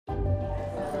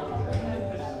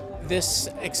this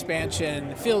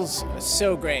expansion feels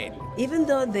so great. Even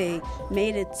though they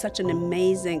made it such an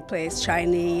amazing place,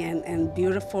 shiny and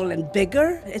beautiful and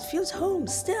bigger, it feels home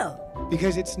still.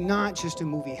 Because it's not just a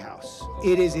movie house.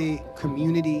 It is a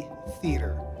community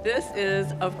theater. This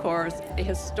is, of course, a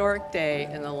historic day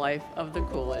in the life of the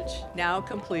Coolidge, now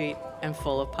complete and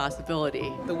full of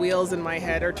possibility. The wheels in my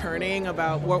head are turning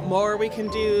about what more we can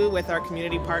do with our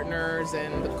community partners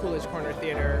and the Coolidge Corner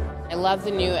Theatre. I love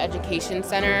the new education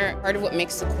center. Part of what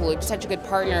makes the Coolidge such a good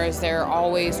partner is they're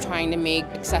always trying to make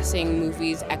accessing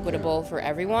movies equitable for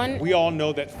everyone. We all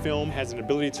know that film has an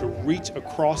ability to reach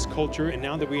across culture, and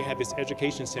now that we have this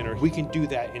education center, we can do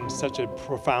that in such a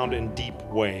profound and deep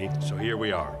way. So here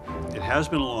we are. It has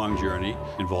been a long journey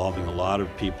involving a lot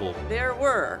of people. There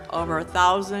were over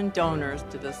 1,000 donors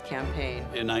to this campaign.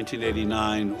 In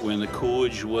 1989, when the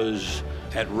Coolidge was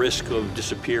at risk of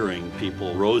disappearing,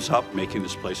 people rose up, making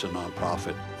this place a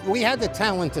nonprofit. We had the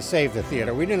talent to save the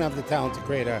theater. We didn't have the talent to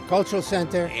create a cultural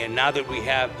center. And now that we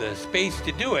have the space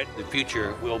to do it, the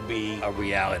future will be a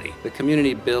reality. The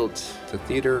community built the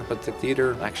theater, but the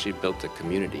theater actually built the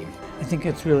community. I think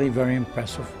it's really very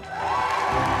impressive.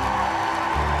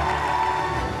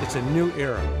 It's a new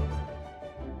era,